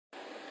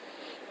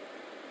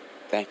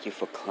Thank you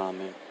for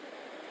coming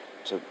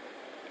to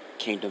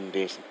Kingdom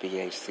Business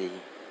BAC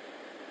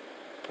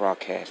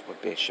broadcast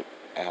with Bishop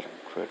Adam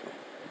Criddle.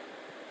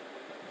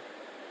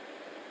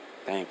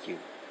 Thank you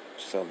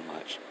so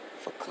much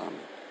for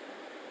coming.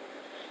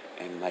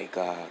 And may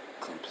God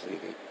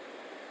complete it.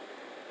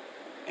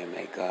 And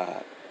may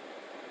God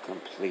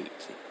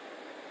complete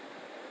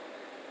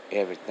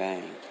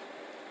everything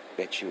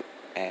that you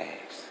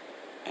ask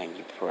and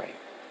you pray.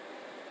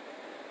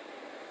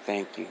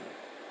 Thank you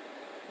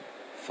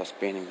for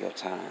spending your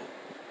time.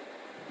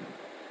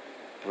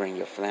 Bring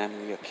your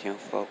family, your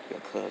kinfolk, your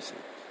cousins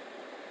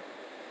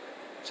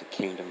to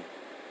Kingdom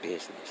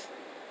Business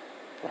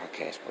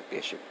broadcast with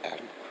Bishop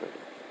Adam Criddle.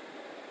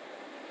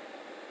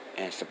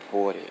 And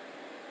support it.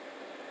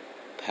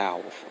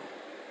 Powerful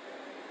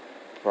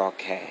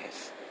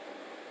broadcast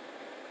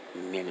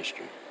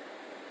ministry.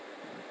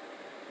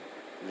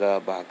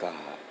 Love by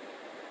God.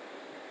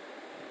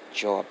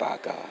 Joy by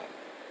God.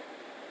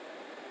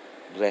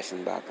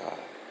 Blessing by God.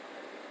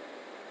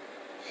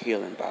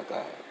 Healing by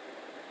God.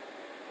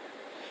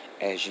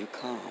 As you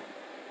come,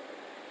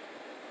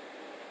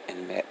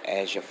 and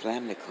as your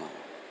family come,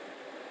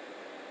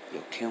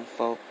 your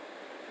kinfolk,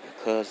 your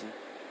cousin,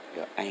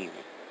 your auntie,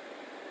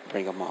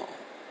 bring them on.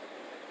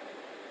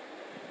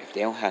 If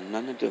they don't have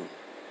nothing to do,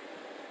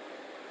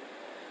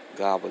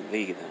 God will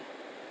lead them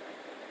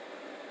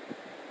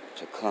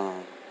to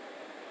come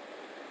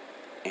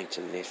and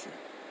to listen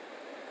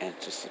and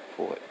to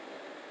support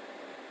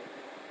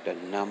the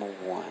number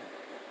one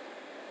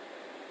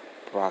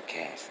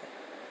broadcasting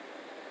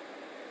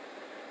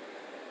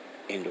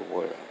in the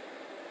world,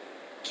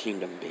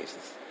 Kingdom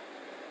Business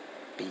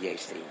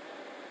BAC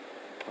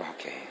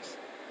broadcast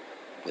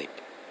with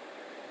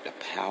the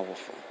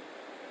powerful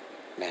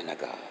man of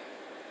God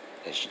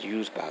that's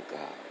used by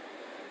God,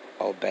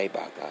 obeyed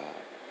by God,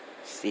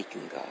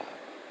 seeking God,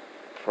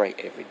 pray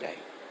every day,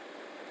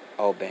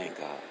 obeying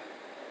God.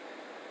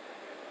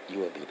 You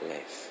will be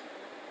blessed.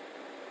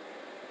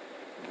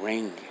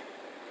 Bring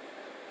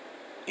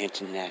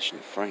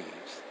international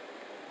friends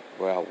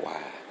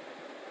worldwide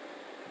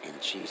in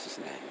Jesus'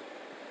 name.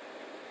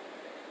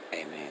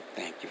 Amen.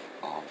 Thank you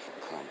all for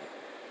coming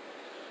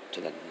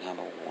to the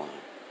number one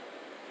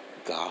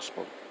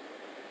gospel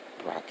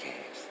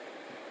broadcast,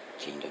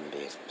 Kingdom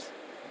Business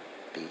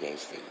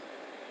BAC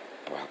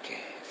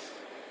broadcast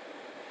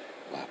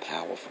by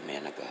powerful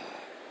man of God,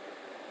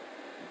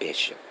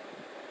 Bishop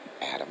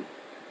Adam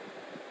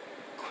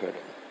Criddle.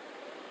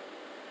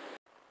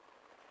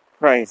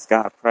 Praise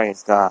God,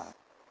 praise God.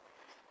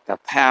 The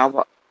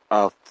power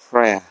of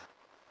prayer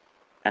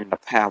and the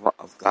power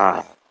of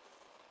God.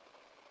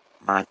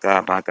 My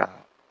God, my God.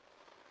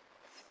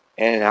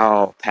 It is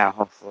all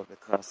powerful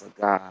because of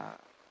God.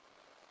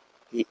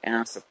 He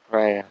answered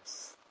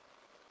prayers.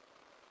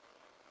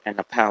 And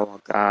the power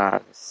of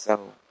God is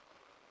so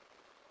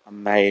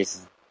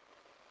amazing.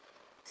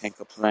 Can't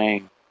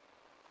complain.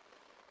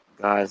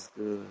 God is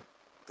good.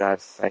 God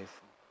is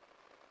faithful.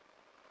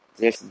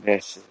 This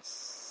message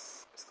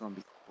is going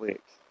to be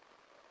quick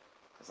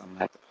because I'm going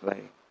to have to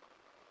play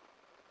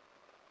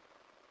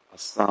a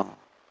song.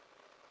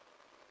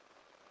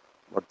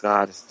 What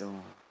God is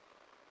doing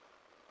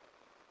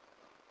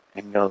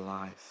in your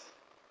life.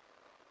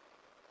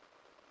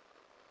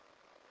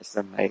 It's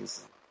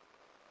amazing.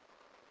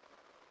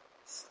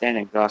 Stand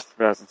in God's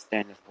presence,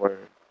 stand in His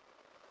Word,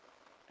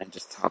 and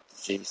just talk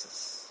to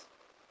Jesus.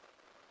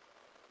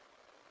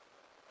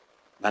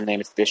 My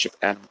name is Bishop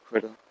Adam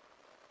Criddle.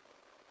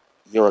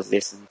 You're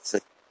listening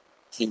to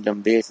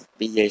Kingdom Business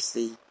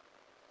BAC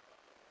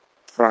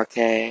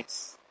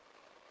broadcast.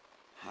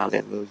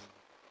 Hallelujah.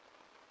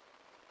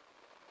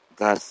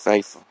 God is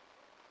faithful.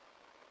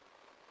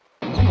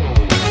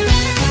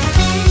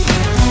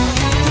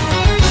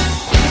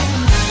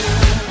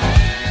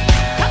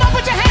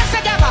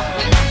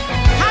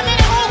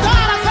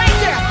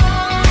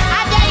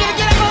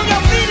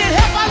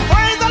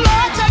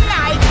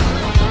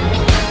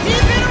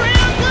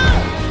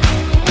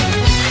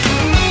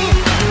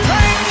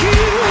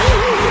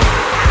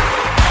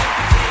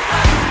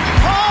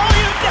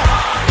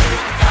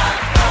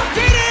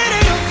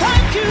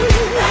 Thank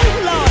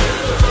you, Lord.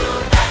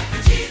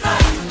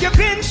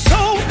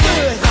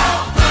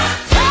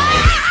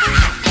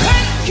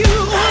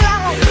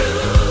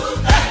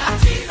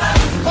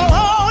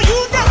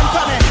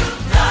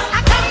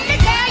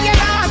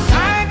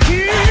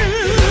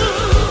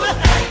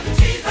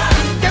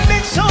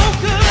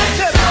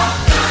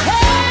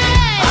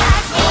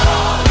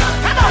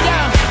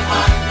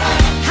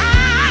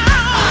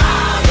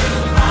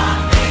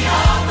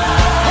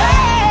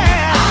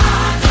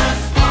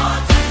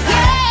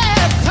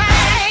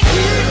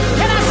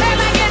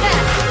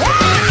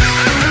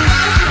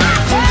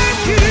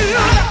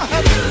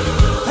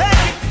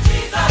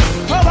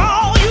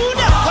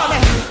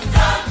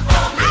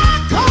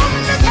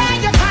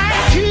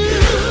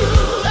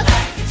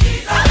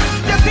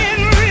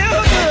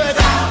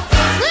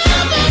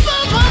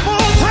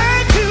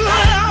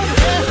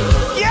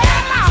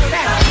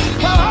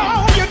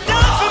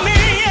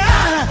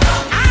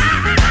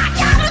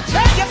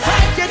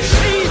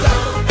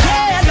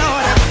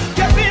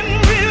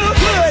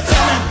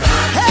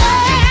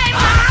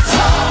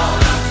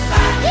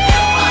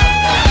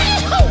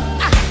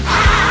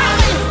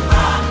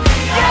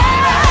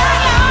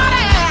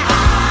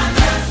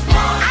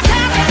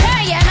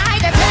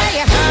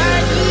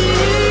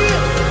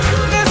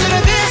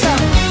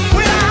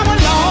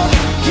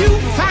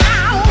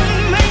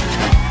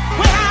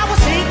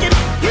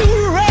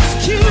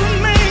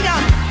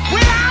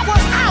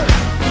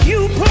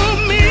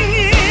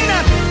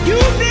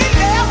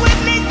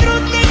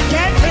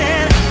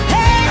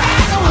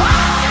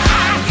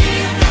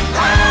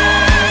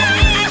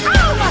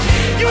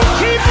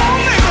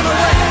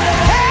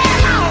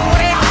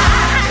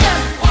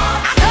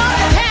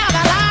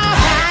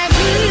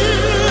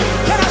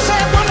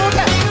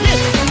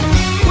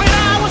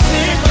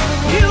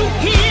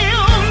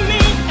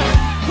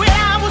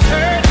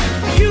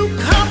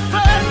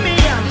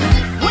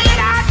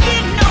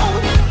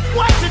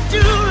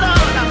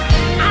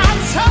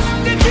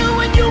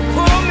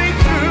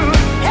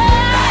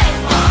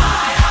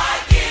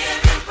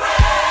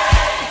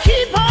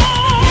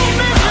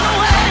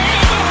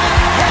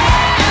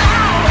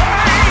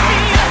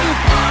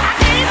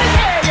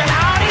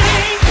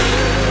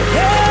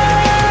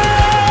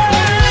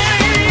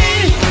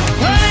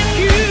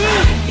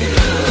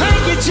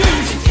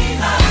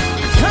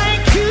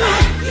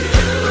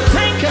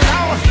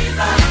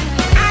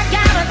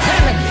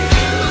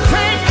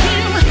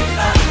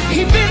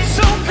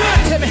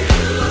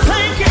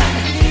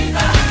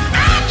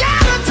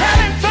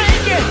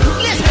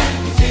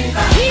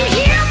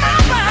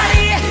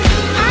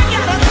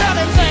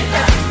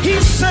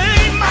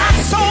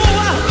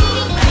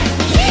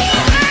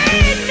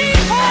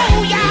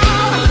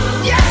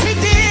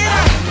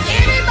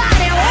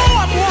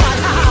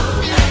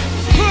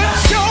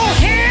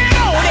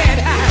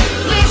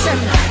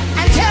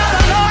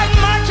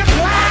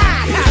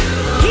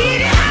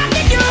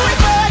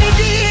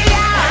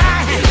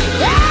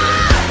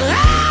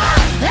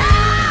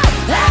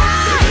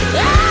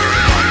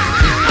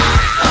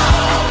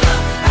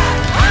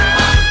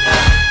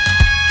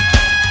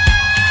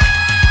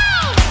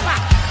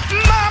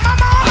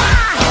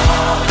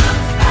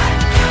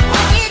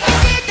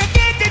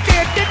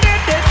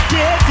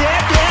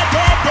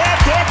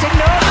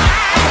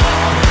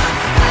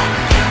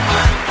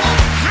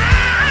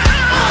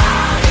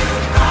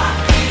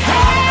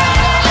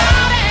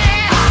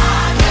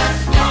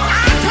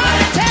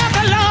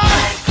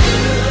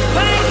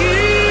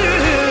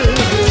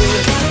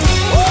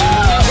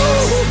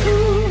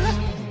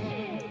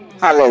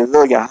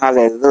 Hallelujah,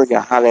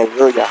 hallelujah,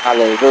 hallelujah,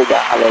 hallelujah,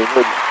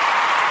 hallelujah.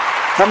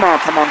 Come on,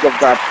 give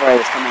God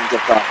praise. Come on,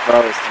 give God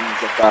praise. Come on,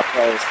 give God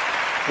praise.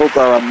 We'll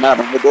go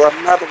another one. We'll do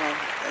another one.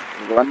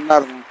 We'll do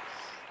another one.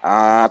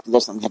 After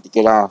this, I'm going to have to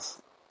get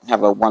off.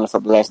 Have a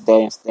wonderful, blessed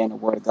day and stay in the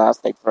Word of God.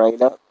 Stay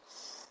prayed up.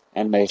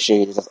 And make sure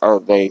you just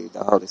obey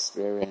the Holy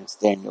Spirit and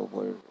stay in your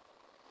Word.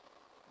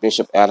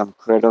 Bishop Adam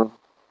Criddle,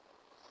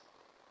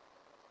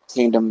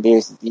 Kingdom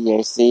Business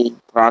BAC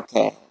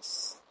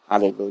broadcast.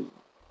 Hallelujah.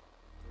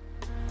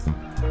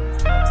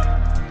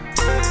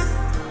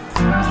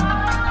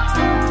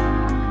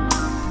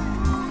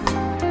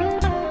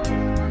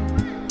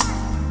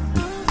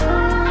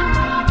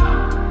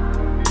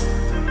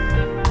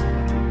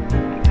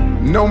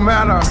 No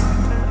matter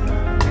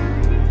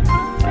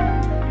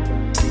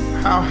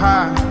how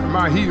high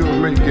my heels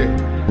may get,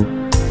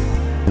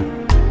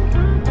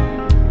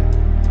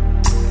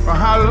 or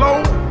how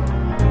low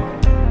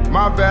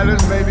my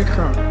valleys may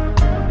become,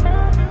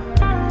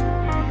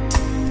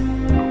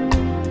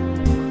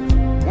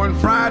 one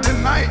Friday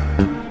night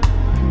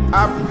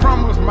I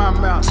promised my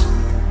master,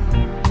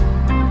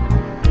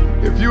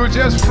 if you would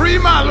just free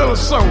my little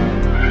soul,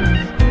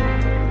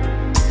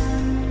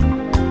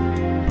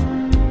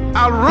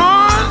 I'll run.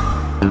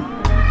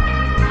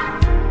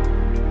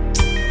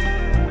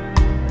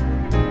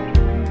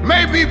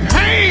 Maybe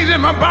pains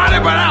in my body,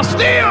 but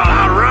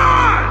I'll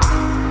run.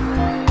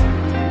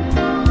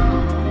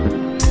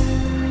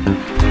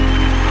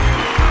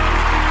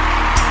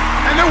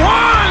 And the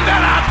one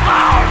that I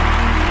thought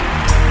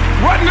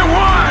wasn't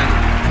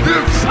the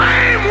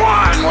same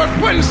one was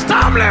putting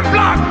stumbling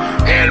blocks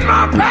in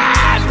my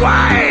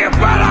pathway,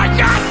 but I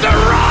got to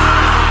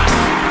run.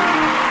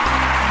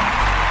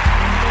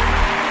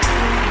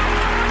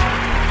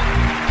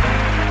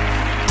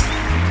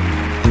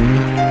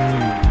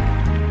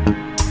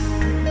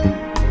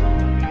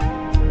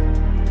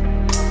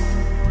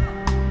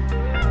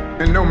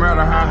 And no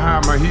matter how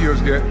high my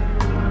heels get,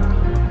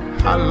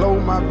 how low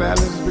my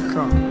valleys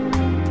become,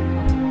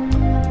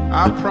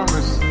 I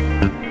promise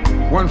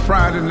one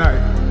Friday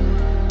night,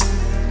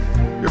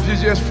 if you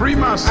just free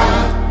my soul,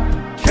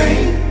 I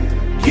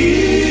can't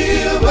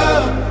give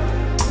up.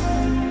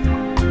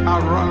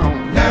 I'll run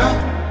on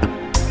Now,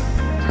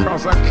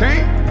 because I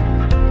can't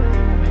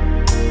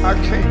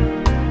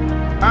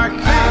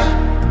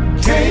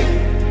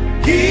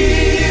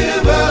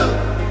give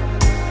up.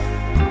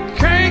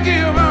 Can't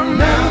give up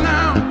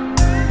now.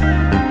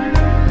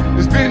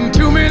 It's been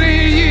too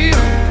many years.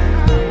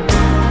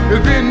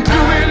 It's been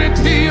too many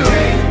tears.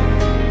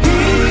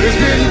 It's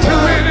been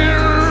too many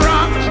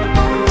rocks.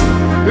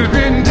 It's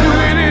been too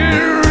many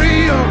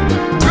real.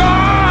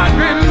 God's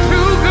been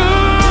too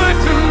good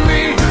to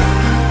me.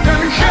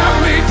 Done kept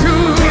me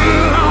too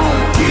long.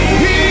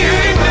 He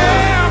ain't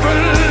never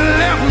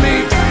left me.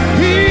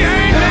 He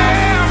ain't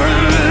never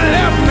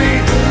left me.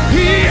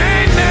 He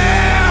ain't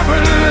never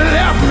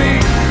left me.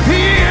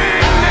 He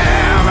ain't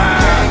never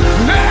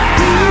left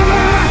me.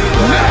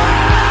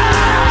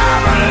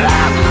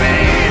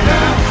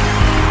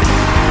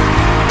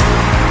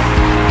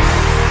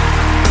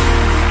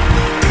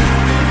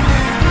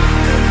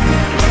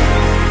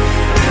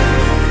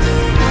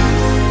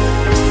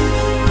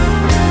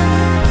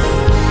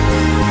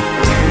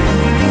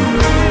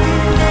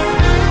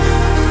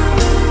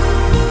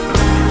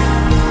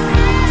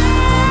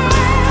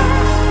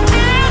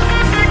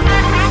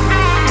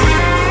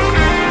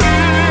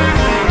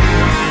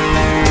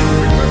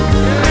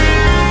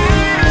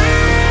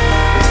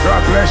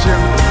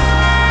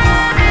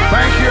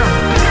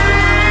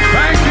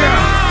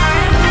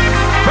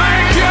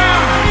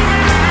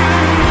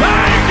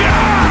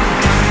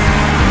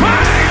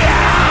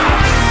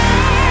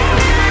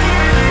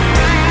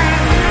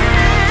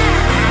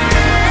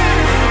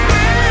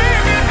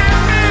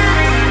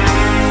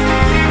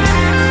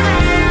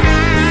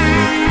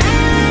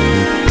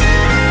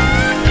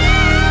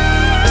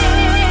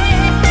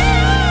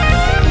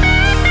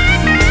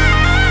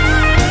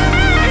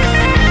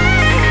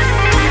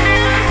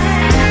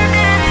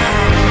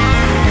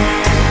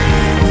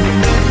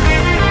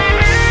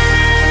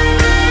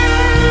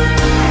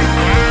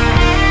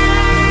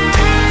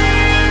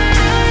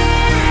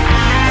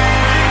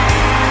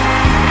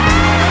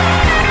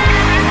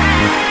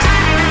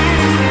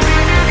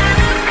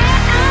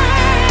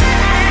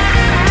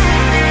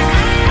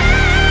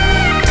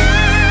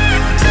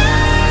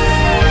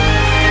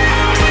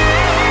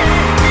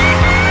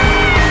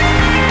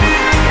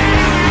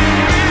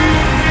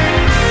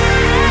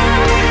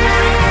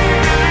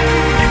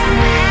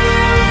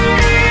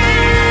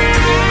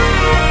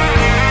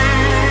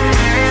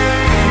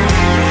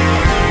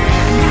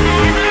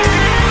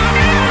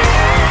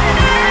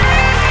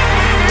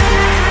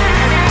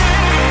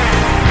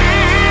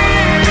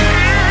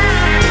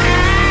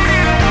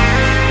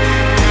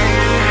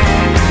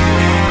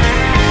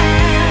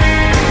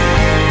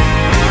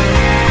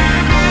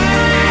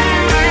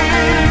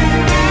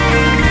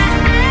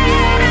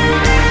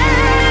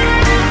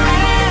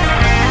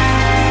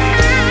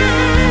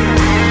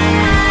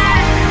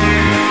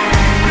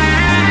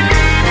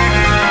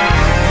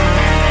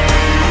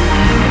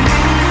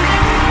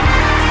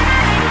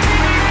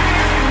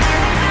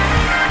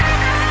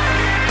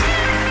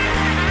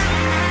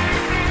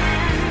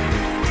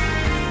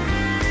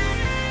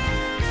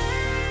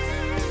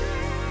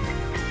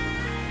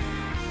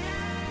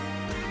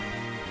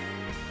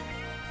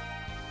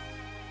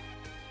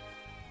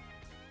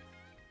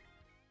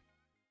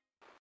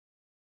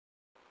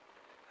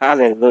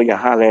 Hallelujah,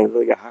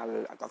 hallelujah,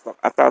 hallelujah. I thought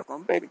I was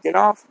going to be able to get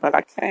off, but I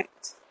can't.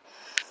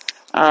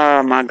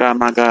 Oh, my God,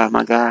 my God,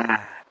 my God.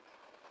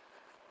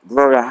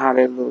 Glory,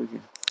 hallelujah.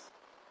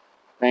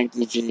 Thank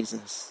you,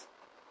 Jesus.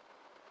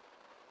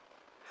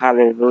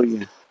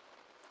 Hallelujah.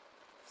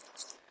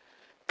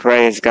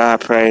 Praise God,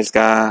 praise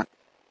God.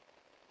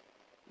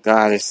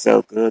 God is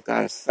so good.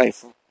 God is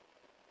faithful.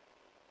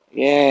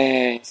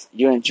 Yes.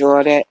 You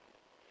enjoy that?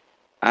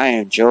 I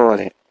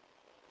enjoyed it.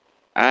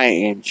 I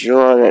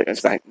enjoyed it.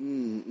 It's like,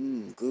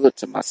 good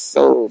to my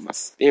soul, my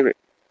spirit.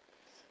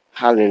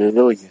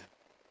 Hallelujah.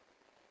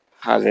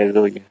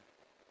 Hallelujah.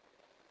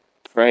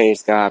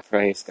 Praise God,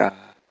 praise God.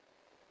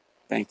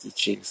 Thank you,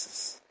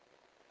 Jesus.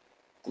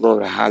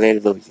 Glory,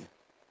 hallelujah.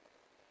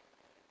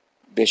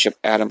 Bishop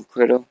Adam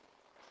Criddle,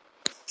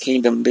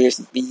 Kingdom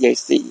Business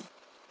BAC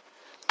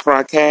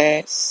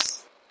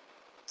Podcast.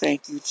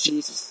 Thank you,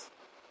 Jesus.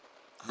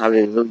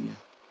 Hallelujah.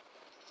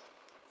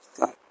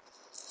 God,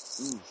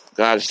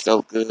 God is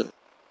so good.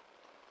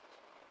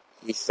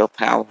 He's so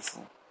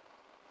powerful.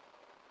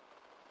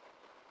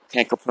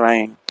 Can't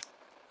complain.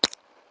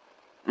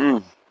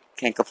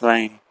 Can't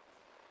complain.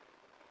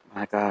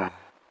 My God.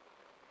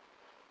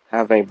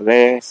 Have a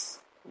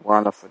blessed,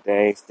 wonderful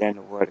day. Stand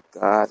the word of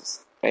God.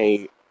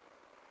 Stay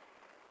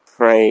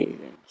prayed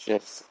and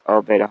just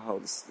obey the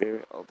Holy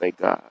Spirit. Obey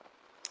God.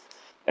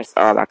 That's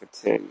all I can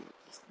tell you.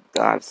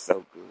 God is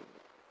so good.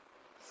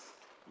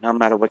 No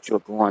matter what you're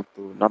going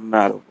through, no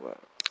matter what.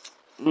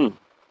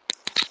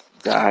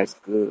 God is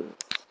good.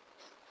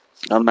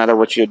 No matter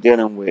what you're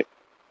dealing with.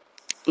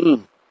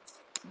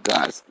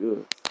 God is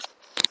good.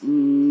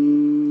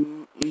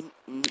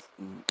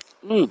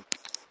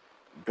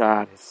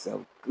 God is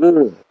so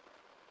good.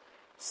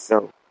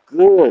 So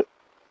good.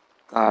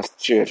 God's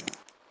children.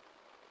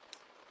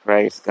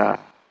 Praise God.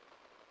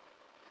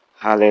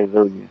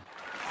 Hallelujah.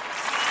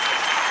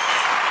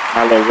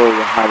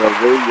 Hallelujah.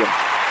 Hallelujah.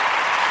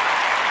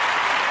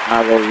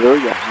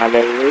 Hallelujah.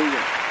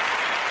 Hallelujah.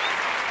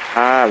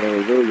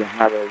 Hallelujah.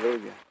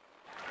 Hallelujah.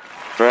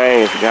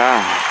 Praise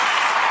God.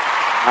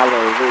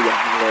 Hallelujah.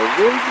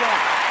 Hallelujah.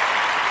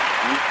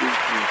 Thank you,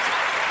 Jesus.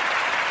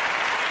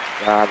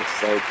 God is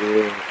so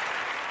good.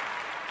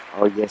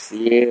 Oh, yes,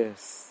 He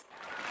is.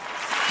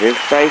 He's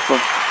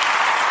faithful.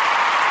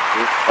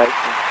 He's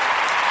faithful.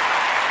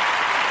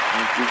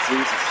 Thank you,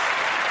 Jesus.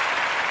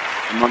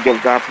 I'm going to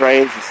give God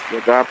praises.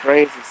 Give God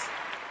praises.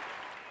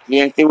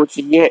 He ain't through with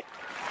you yet.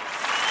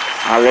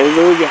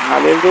 Hallelujah.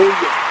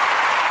 Hallelujah.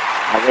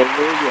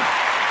 Hallelujah.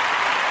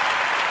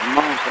 Come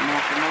on, come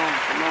on, come on,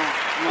 come on,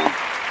 come on.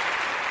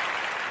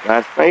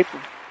 God's faithful.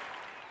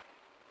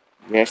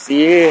 Yes,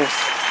 He is.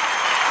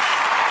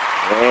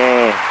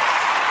 Yeah.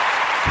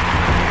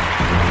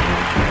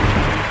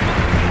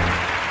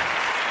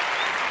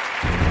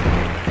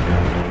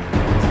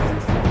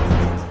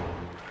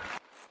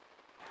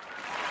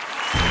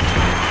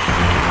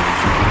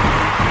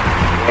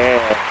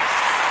 Yes.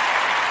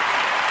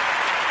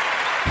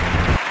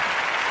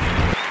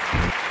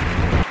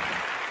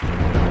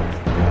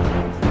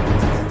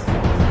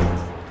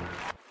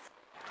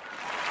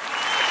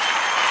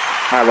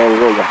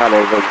 Hallelujah,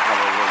 hallelujah,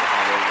 hallelujah,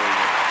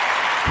 hallelujah.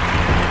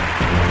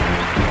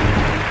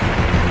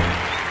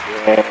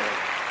 Yes.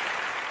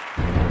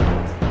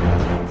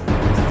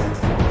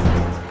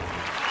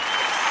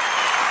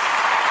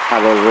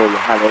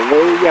 Hallelujah,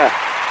 hallelujah.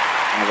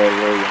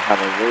 Hallelujah,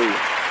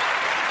 hallelujah.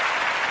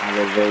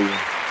 Hallelujah.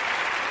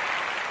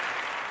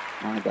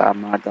 My God,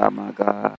 my God, my God.